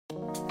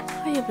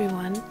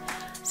everyone!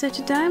 So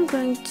today I'm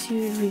going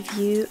to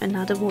review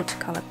another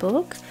watercolor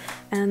book,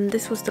 and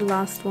this was the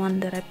last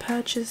one that I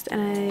purchased,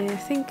 and I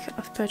think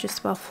I've purchased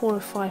about 4 or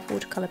 5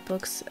 watercolor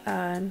books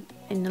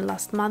in the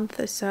last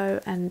month or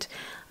so, and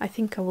I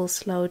think I will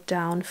slow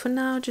down for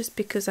now just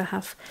because I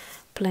have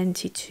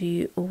plenty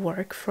to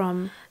work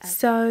from.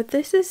 So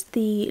this is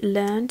the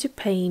Learn to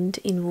Paint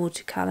in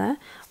Watercolor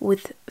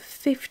with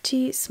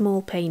 50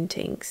 small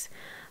paintings.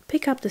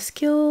 Pick up the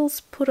skills,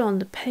 put on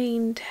the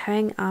paint,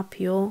 hang up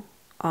your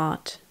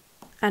art.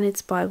 And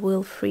it's by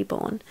Wil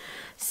Freeborn.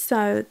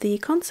 So the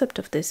concept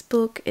of this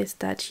book is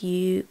that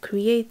you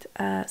create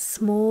a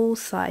small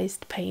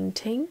sized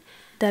painting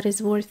that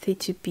is worthy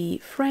to be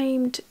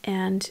framed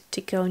and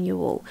to go on your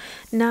wall.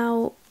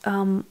 Now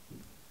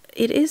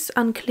it is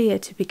unclear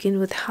to begin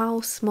with how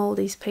small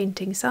these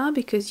paintings are,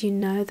 because you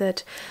know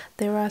that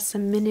there are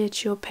some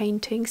miniature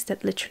paintings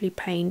that literally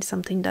paint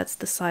something that's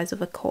the size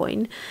of a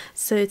coin,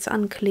 so it's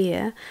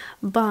unclear.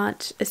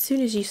 But as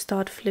soon as you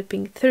start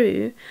flipping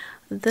through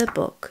the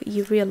book,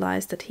 you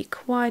realize that he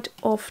quite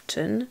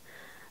often,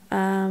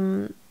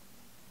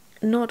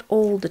 not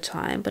all the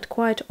time, but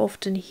quite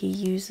often he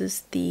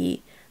uses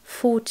the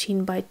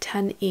 14 by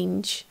 10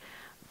 inch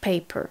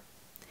paper.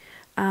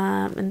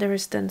 And there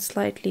is then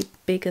slightly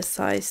bigger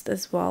sized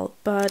as well,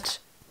 but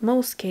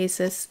most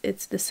cases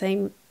it's the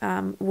same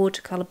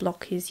watercolor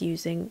block he's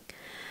using.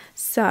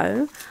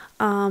 So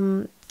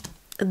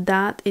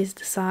that is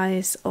the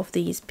size of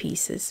these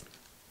pieces,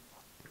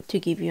 to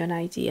give you an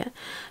idea.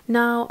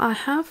 Now I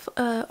have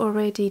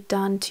already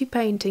done 2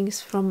 paintings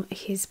from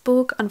his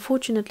book.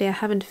 Unfortunately I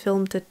haven't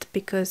filmed it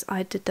because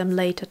I did them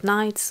late at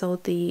night, so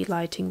the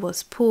lighting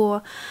was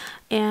poor,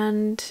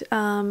 and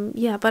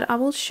yeah, but I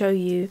will show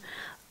you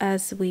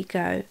as we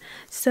go.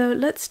 So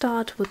let's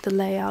start with the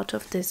layout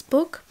of this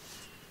book.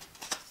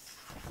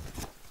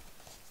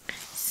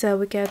 So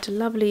we get a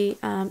lovely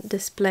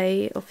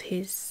display of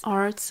his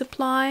art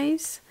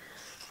supplies.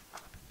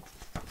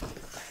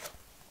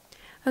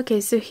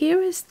 Okay, so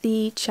here is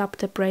the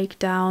chapter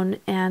breakdown,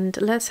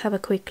 and let's have a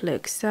quick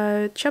look.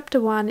 So chapter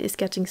 1 is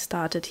getting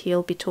started.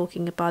 He'll be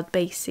talking about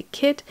basic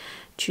kit,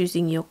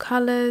 choosing your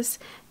colors,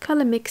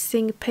 color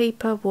mixing,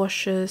 paper,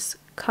 washes,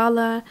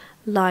 color,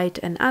 light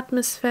and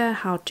atmosphere,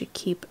 how to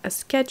keep a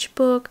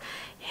sketchbook,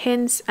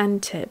 hints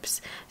and tips.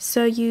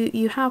 So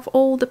you have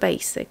all the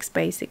basics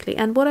basically,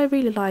 and what I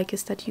really like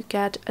is that you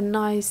get a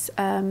nice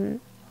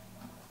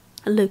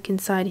look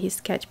inside his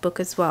sketchbook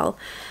as well,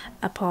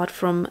 apart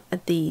from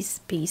these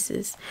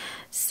pieces.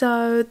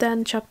 So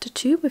then chapter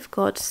 2, we've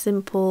got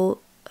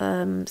simple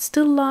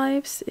still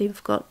lifes,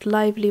 you've got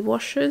lively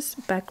washes,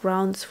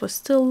 backgrounds for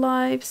still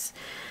lifes,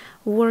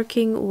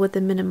 working with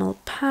a minimal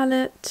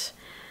palette,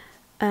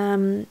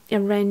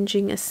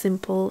 arranging a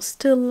simple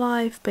still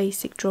life,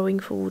 basic drawing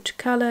for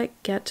watercolor,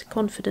 get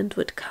confident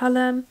with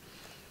color,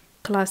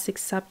 classic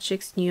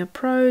subjects, new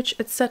approach,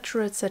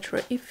 etc,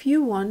 etc. If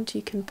you want,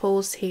 you can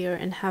pause here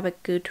and have a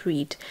good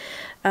read,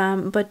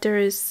 but there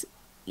is,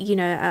 you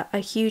know, a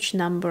huge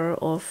number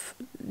of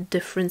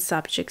different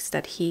subjects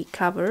that he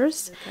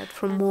covers,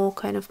 from more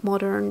kind of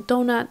modern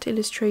donut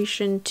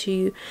illustration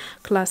to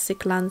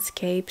classic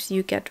landscapes.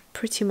 You get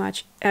pretty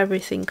much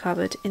everything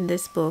covered in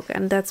this book,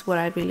 and that's what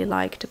I really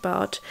liked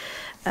about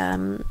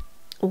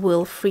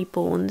Wil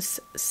Freeborn's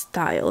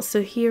style.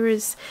 So here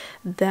is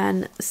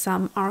then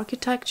some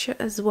architecture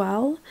as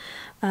well,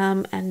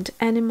 and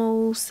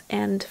animals,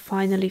 and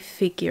finally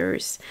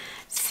figures.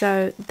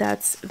 So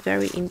that's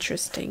very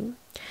interesting.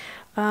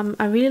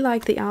 I really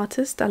like the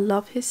artist, I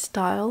love his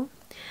style,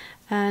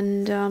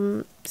 and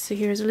so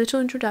here's a little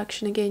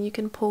introduction. Again, you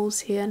can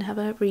pause here and have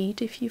a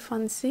read if you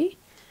fancy.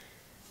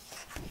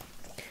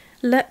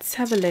 Let's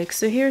have a look.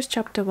 So here's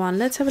chapter 1.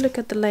 Let's have a look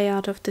at the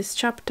layout of this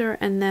chapter,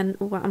 and then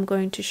I'm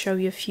going to show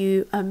you a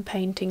few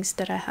paintings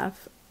that I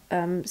have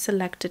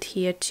selected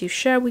here to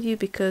share with you,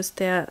 because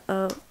they're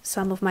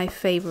some of my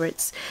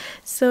favorites.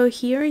 So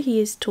here he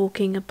is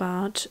talking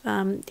about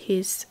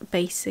his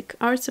basic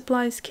art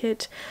supplies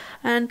kit,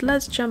 and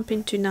let's jump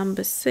into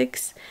number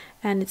 6,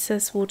 and it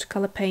says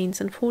watercolor paints.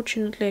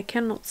 Unfortunately I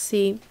cannot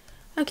see.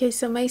 Okay,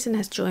 so Mason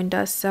has joined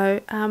us. So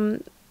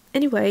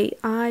anyway,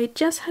 I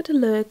just had a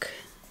look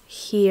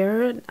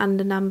here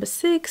under number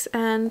 6,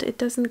 and it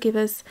doesn't give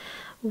us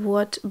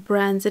what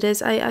brands it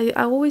is. I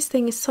always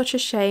think it's such a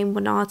shame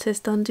when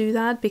artists don't do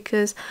that,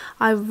 because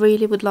I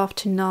really would love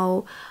to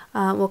know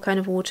what kind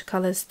of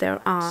watercolors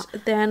there are.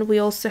 Then we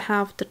also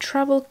have the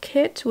travel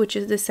kit, which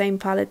is the same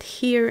palette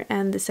here,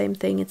 and the same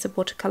thing, it's a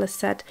watercolor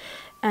set,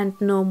 and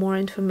no more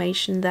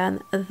information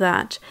than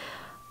that.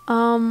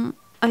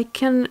 I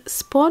can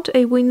spot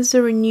a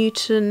Winsor &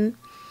 Newton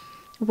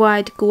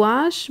white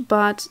gouache,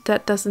 but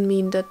that doesn't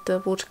mean that the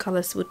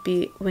watercolors would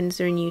be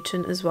Winsor &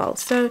 Newton as well.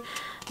 So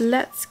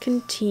let's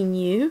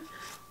continue.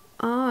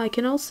 I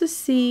can also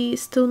see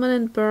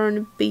Stillman &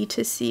 Byrne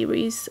Beta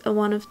series,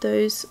 one of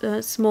those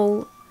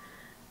small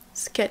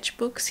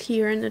sketchbooks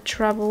here in the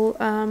travel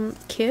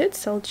kit.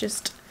 So I'll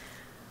just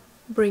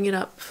bring it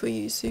up for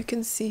you so you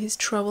can see his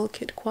travel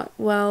kit quite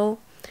well.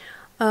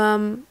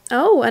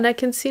 Oh, and I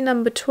can see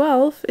number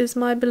 12 is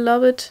my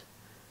beloved,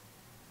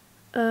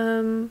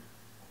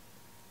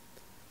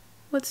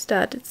 what's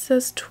that? It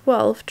says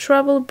 12,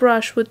 travel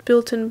brush with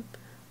built-in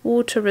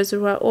water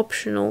reservoir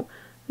optional.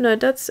 No,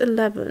 that's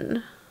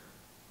 11.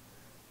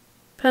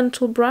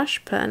 Pentel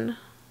brush pen.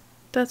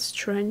 That's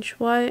strange.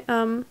 Why,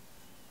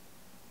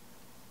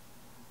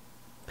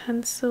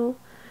 pencil?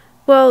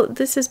 Well,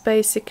 this is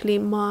basically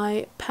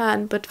my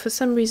pen, but for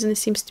some reason it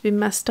seems to be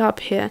messed up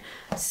here.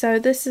 So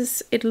this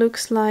is, it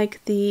looks like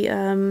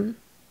the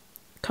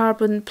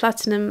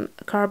platinum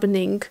carbon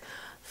ink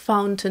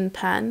fountain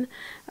pen,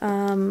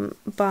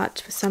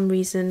 but for some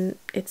reason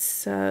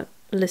it's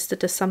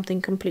listed as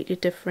something completely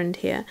different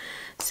here.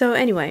 So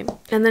anyway,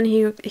 and then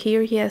here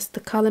he has the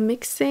color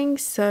mixing,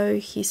 so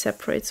he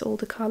separates all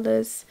the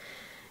colors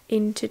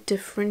into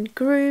different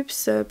groups.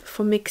 So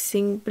for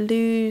mixing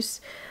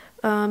blues,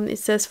 it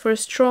says for a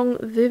strong,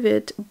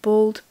 vivid,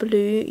 bold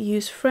blue,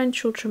 use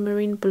French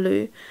ultramarine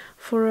blue.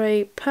 For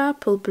a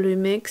purple blue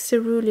mix,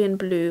 cerulean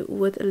blue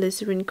with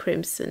alizarin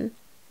crimson.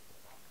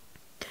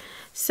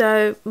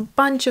 So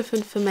bunch of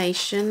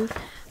information,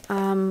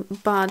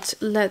 but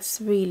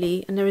let's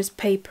really, and there is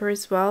paper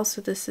as well.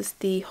 So this is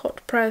the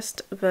hot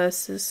pressed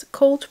versus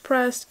cold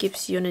pressed,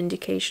 gives you an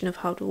indication of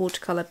how the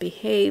watercolor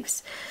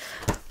behaves.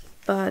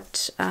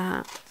 But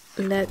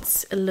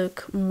let's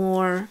look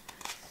more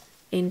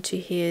into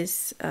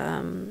his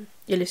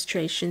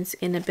illustrations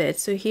in a bit.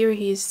 So here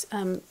he's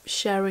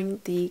sharing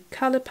the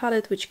color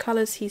palette, which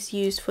colors he's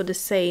used for the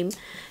same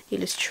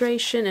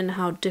illustration and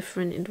how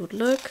different it would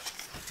look.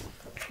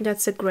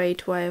 That's a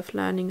great way of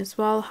learning as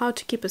well. How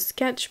to keep a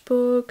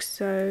sketchbook,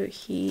 so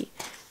he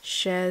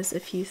shares a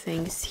few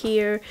things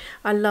here.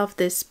 I love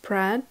this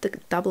spread, the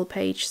double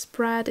page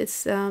spread.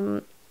 It's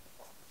a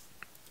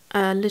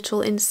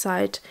little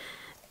inside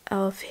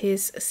of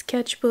his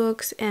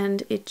sketchbooks,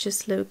 and it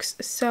just looks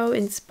so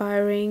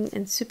inspiring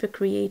and super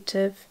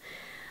creative.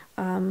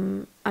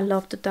 I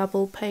love the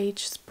double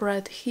page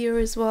spread here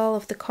as well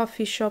of the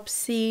coffee shop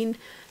scene.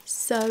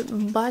 So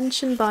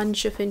bunch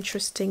of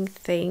interesting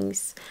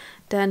things.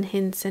 Then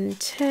hints and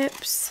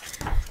tips,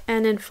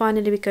 and then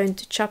finally we go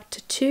into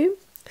chapter 2,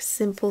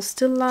 simple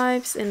still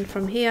lifes. And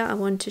from here I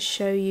want to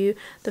show you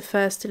the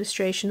first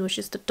illustration, which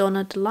is the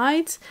Donna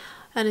Delight,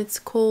 and it's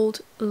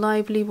called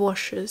Lively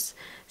Washes.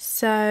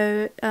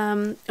 So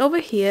over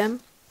here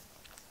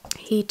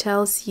he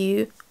tells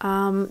you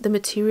the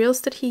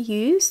materials that he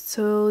used.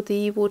 So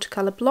the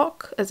watercolor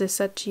block, as I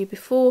said to you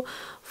before,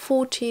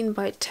 14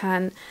 by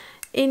 10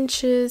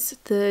 inches,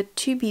 the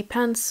 2B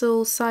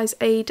pencil, size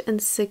 8 and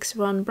 6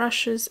 round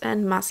brushes,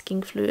 and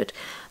masking fluid.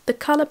 The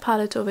color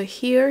palette over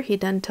here, he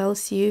then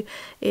tells you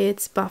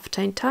it's buff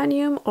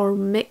titanium or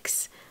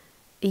mix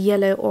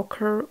yellow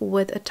ochre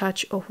with a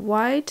touch of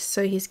white.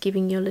 So he's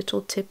giving you a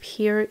little tip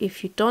here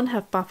if you don't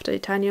have buff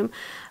titanium.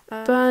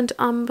 Burnt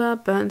umber,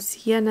 burnt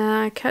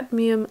sienna,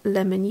 cadmium,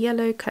 lemon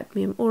yellow,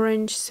 cadmium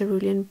orange,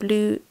 cerulean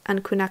blue,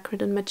 and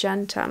quinacridone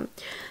magenta.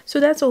 So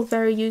that's all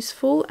very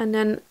useful, and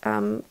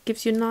then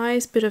gives you a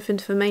nice bit of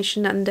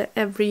information under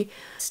every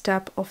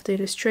step of the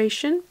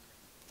illustration.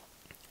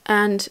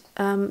 And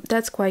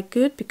that's quite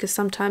good, because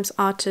sometimes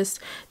artists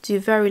do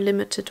very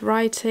limited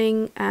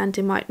writing and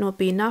it might not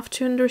be enough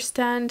to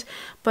understand,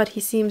 but he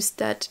seems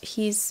that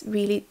he's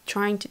really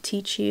trying to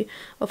teach you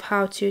of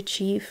how to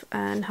achieve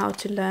and how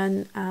to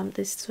learn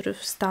this sort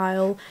of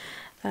style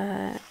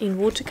in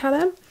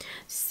watercolor.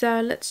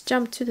 So let's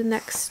jump to the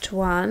next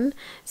one.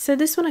 So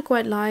this one I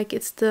quite like.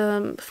 It's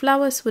the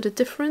flowers with a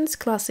difference,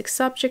 classic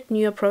subject,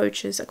 new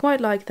approaches. I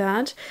quite like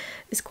that.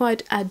 It's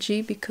quite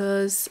edgy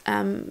because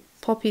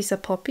poppies are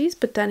poppies,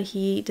 but then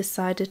he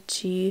decided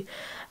to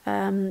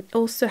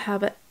also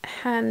have a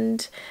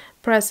hand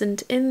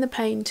present in the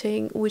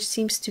painting, which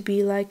seems to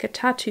be like a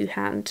tattoo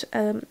hand.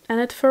 And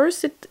at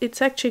first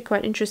it's actually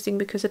quite interesting,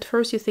 because at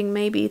first you think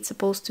maybe it's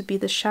supposed to be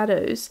the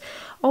shadows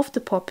of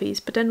the poppies,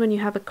 but then when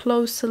you have a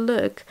closer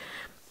look,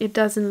 it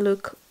doesn't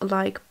look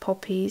like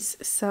poppies,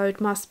 so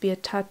it must be a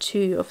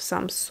tattoo of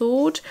some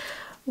sort,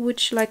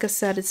 which, like I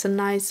said, it's a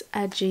nice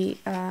edgy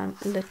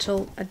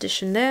little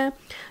addition there.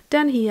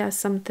 Then he has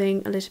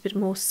something a little bit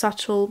more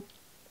subtle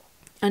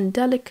and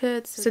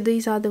delicate. So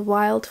these are the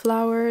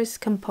wildflowers,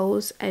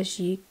 compose as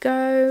you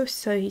go.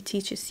 So he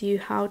teaches you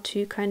how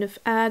to kind of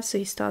add. So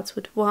he starts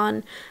with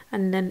one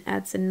and then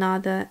adds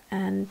another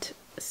and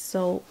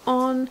so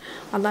on.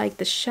 I like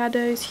the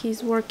shadows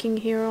he's working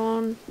here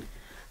on.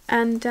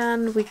 And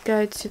then we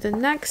go to the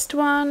next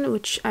one,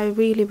 which I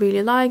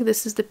really like.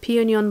 This is the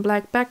peony on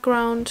black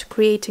background,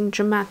 creating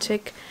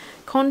dramatic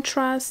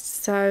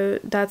contrast. So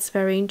that's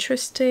very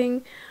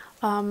interesting.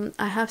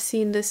 I have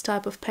seen this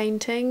type of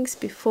paintings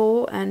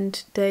before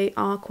and they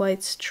are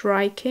quite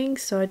striking.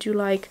 So I do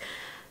like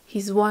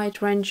his wide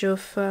range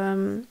of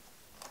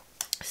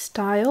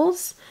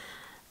styles.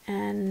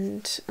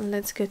 And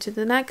let's go to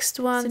the next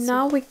one. So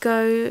now we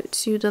go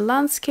to the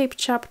landscape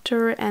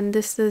chapter, and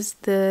this is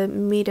the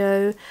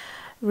meadow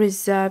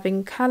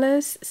reserving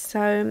colors.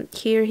 So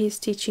here he's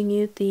teaching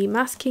you the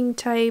masking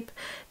tape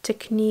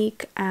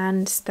technique,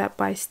 and step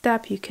by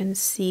step you can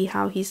see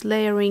how he's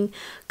layering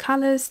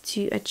colors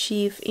to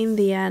achieve in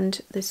the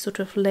end this sort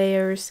of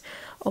layers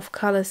of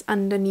colors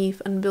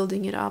underneath and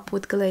building it up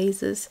with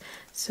glazes.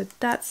 So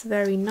that's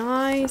very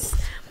nice.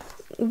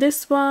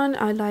 This one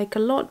I like a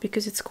lot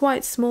because it's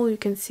quite small. You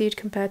can see it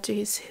compared to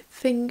his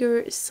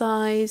finger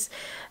size.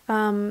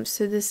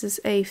 So this is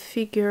a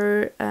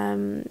figure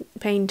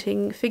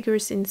painting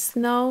figures in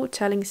snow,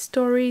 telling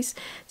stories.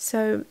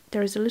 So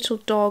there's a little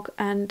dog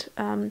and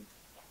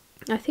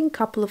I think a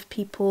couple of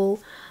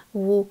people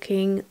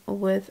walking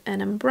with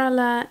an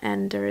umbrella,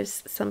 and there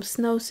is some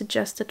snow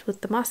suggested with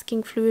the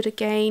masking fluid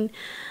again,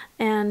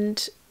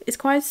 and it's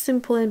quite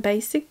simple and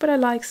basic, but I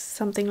like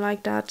something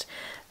like that.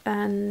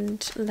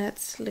 And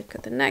let's look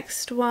at the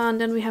next one.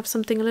 Then we have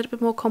something a little bit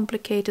more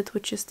complicated,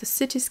 which is the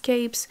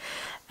cityscapes,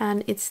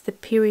 and it's the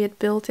period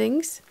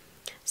buildings.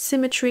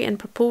 Symmetry and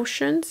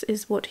proportions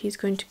is what he's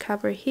going to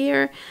cover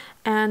here,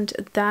 and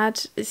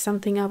that is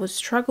something I would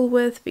struggle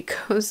with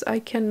because I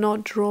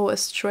cannot draw a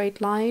straight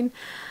line.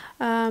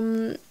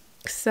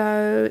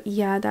 So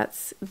yeah,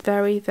 that's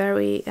very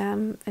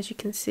as you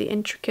can see,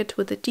 intricate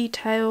with the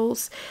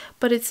details,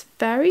 but it's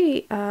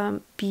very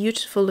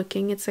beautiful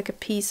looking. It's like a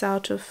piece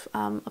out of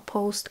a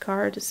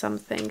postcard or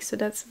something, so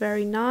that's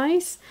very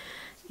nice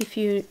if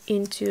you're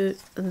into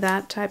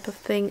that type of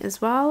thing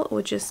as well,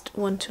 or just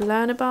want to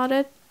learn about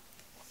it.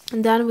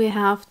 And then we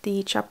have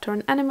the chapter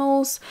on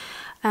animals,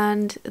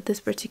 and this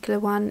particular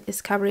one is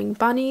covering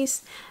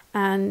bunnies,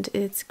 and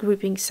it's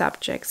grouping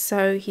subjects.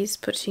 So he's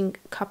putting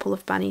a couple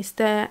of bunnies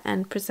there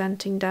and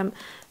presenting them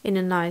in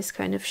a nice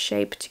kind of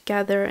shape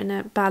together in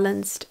a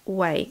balanced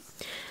way.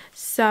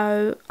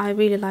 So I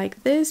really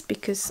like this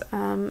because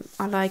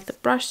I like the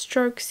brush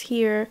strokes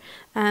here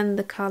and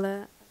the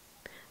color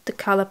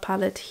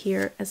palette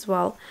here as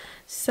well.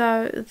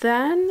 So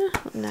then,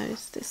 no,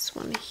 it's this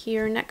one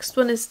here. Next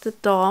one is the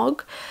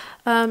dog,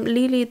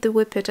 Lily the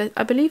Whippet.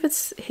 I believe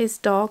it's his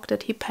dog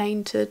that he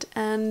painted,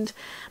 and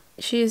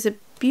she is a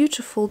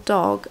beautiful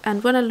dog.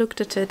 And when I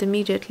looked at it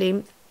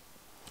immediately,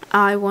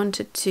 I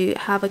wanted to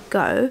have a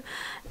go,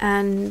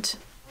 and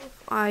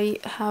I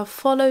have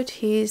followed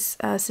his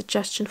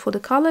suggestion for the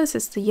colors.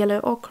 It's the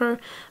yellow ochre,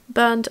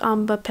 burnt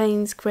umber,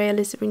 Payne's grey,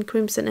 alizarin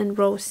crimson, and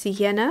rose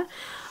sienna.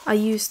 I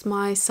used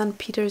my St.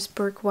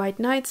 Petersburg White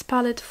Nights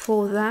palette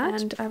for that,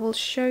 and I will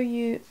show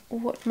you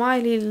what my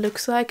Lily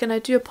looks like. And I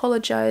do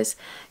apologize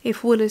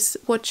if Will is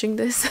watching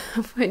this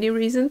for any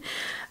reason.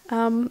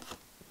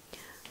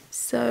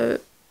 So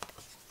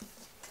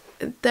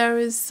there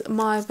is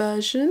my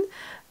version,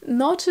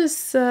 not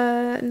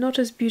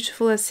as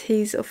beautiful as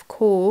his, of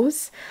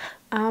course,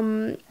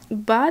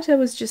 but I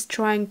was just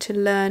trying to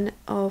learn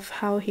of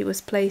how he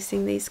was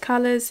placing these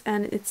colors,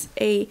 and it's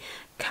a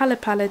color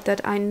palette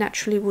that I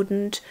naturally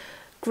wouldn't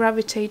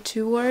gravitate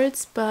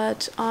towards,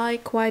 but I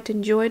quite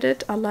enjoyed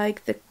it. I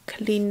like the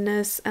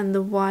cleanness and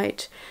the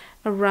white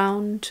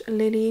around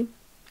Lily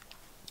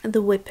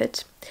the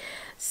Whippet.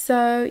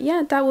 So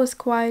yeah, that was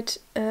quite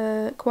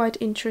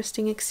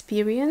interesting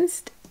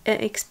experience.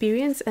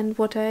 And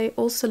what I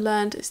also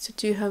learned is to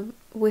do her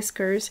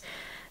whiskers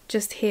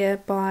just here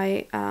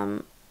by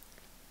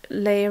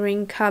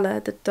layering color,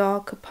 the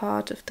darker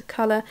part of the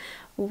color,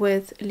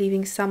 with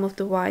leaving some of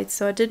the white.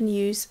 So I didn't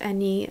use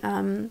any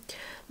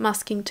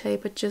masking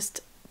tape, but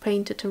just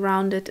painted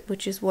around it,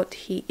 which is what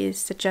he is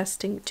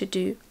suggesting to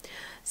do.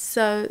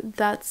 So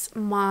that's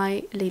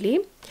my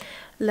Lily.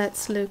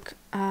 Let's look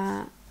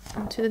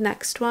onto the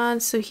next one.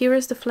 So here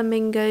is the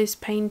flamingos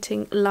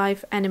painting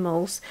live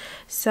animals.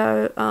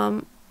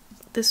 So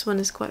this one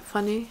is quite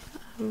funny.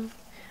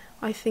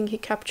 I think he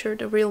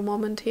captured a real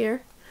moment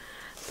here,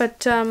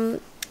 but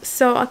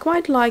so I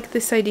quite like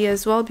this idea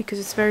as well because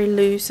it's very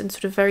loose and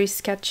sort of very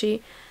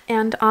sketchy.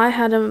 And I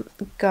had a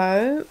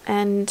go,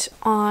 and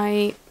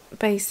I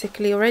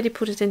basically already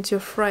put it into a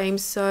frame,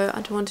 so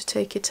I don't want to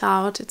take it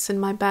out. It's in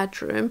my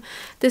bedroom.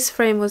 This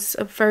frame was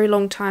a very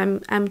long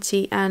time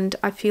empty, and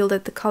I feel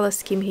that the color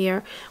scheme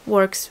here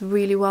works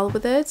really well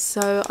with it,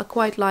 so I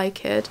quite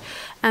like it.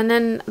 And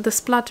then the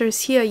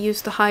splatters here, I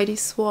use the Heidi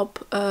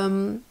Swap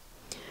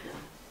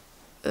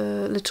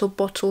little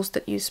bottles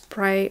that you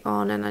spray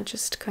on, and I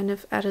just kind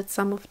of added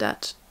some of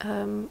that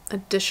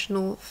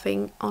additional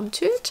thing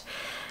onto it.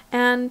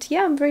 And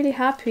yeah, I'm really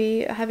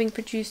happy having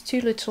produced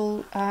two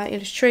little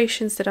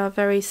illustrations that are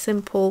very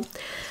simple.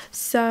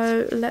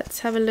 So let's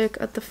have a look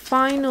at the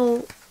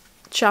final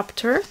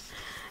chapter.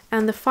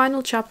 And the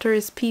final chapter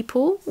is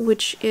people,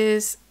 which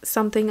is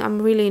something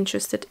I'm really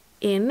interested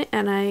in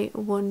and I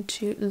want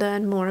to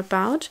learn more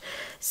about.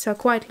 So I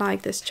quite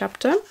like this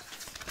chapter.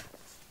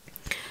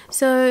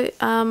 So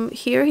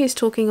here he's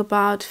talking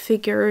about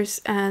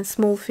figures and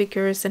small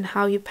figures and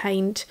how you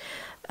paint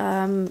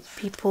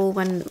people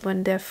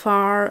when they're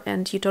far,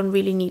 and you don't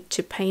really need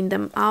to paint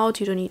them out.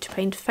 You don't need to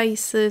paint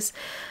faces.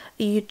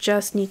 You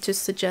just need to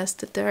suggest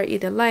that they're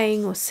either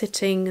laying or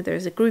sitting.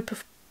 There's a group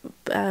of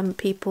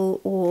people,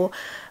 or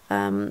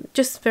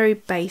just very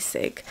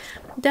basic.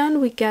 Then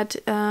we get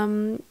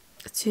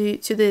to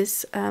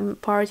this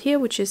part here,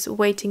 which is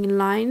waiting in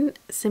line,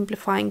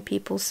 simplifying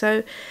people.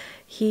 So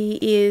he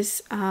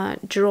is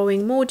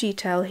drawing more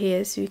detail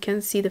here, so you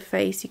can see the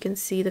face, you can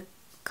see the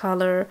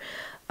color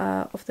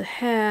of the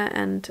hair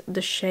and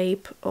the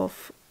shape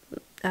of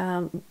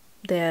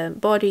their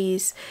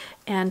bodies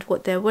and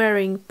what they're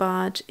wearing,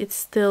 but it's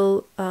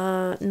still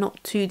not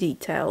too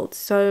detailed,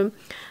 so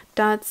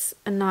that's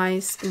a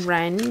nice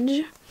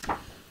range.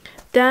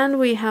 Then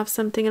we have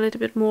something a little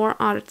bit more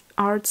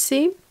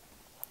artsy,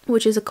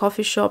 which is a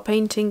coffee shop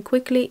painting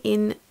quickly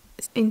in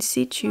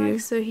situ.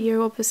 So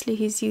here obviously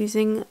he's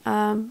using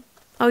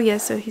oh yeah,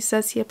 so he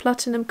says here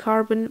platinum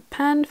carbon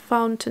pen,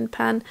 fountain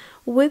pen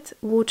with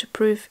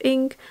waterproof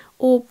ink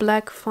or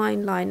black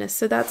fine liner.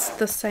 So that's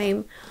the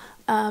same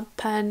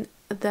pen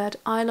that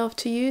I love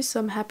to use, so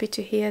I'm happy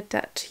to hear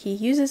that he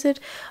uses it.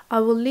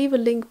 I will leave a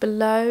link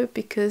below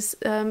because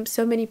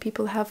so many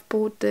people have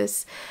bought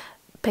this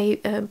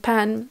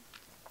pen,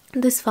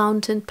 this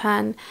fountain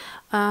pen,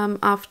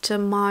 after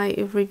my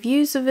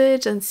reviews of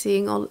it and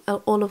seeing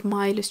all of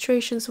my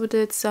illustrations with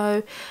it,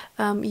 so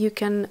you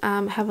can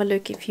have a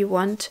look if you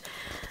want.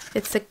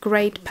 It's a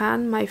great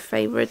pen, my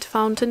favorite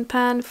fountain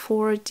pen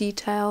for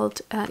detailed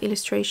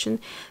illustration.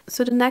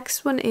 So the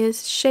next one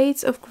is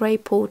Shades of Grey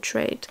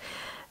Portrait.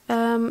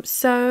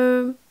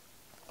 So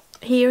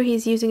here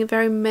he's using a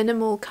very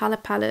minimal color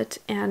palette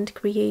and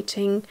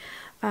creating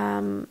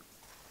kind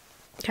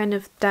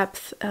of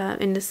depth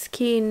in the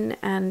skin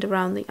and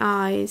around the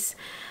eyes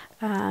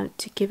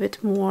to give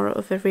it more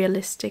of a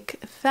realistic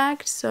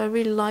effect. So I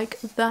really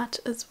like that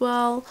as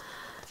well.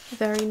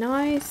 Very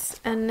nice.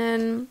 And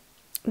then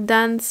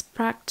dance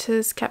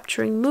practice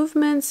capturing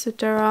movements, so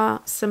there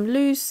are some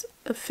loose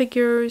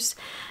figures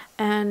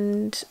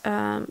and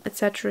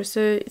etc.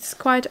 So it's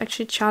quite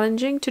actually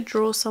challenging to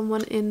draw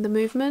someone in the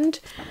movement,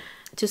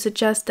 to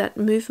suggest that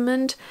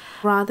movement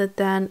rather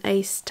than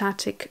a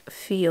static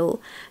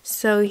feel.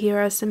 So here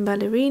are some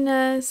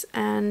ballerinas,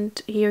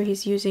 and here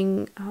he's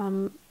using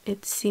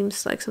it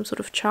seems like some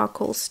sort of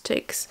charcoal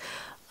sticks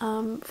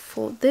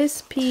for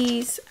this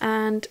piece,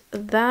 and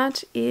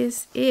that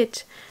is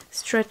it.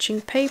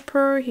 Stretching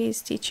paper,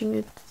 he's teaching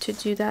you to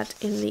do that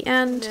in the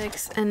end.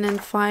 And then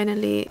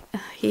finally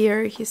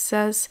here he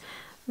says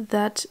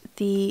that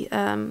the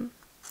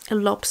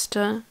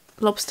lobster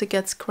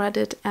gets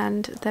credit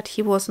and that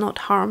he was not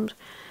harmed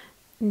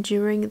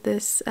during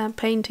this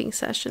painting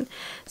session.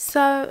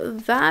 So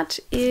that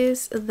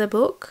is the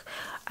book.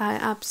 I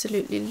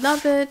absolutely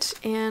love it,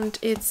 and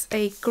it's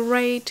a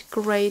great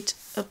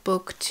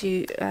book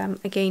to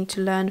again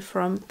to learn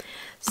from.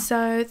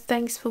 So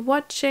thanks for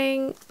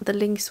watching. The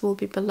links will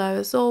be below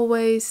as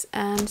always,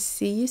 and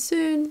see you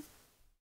soon.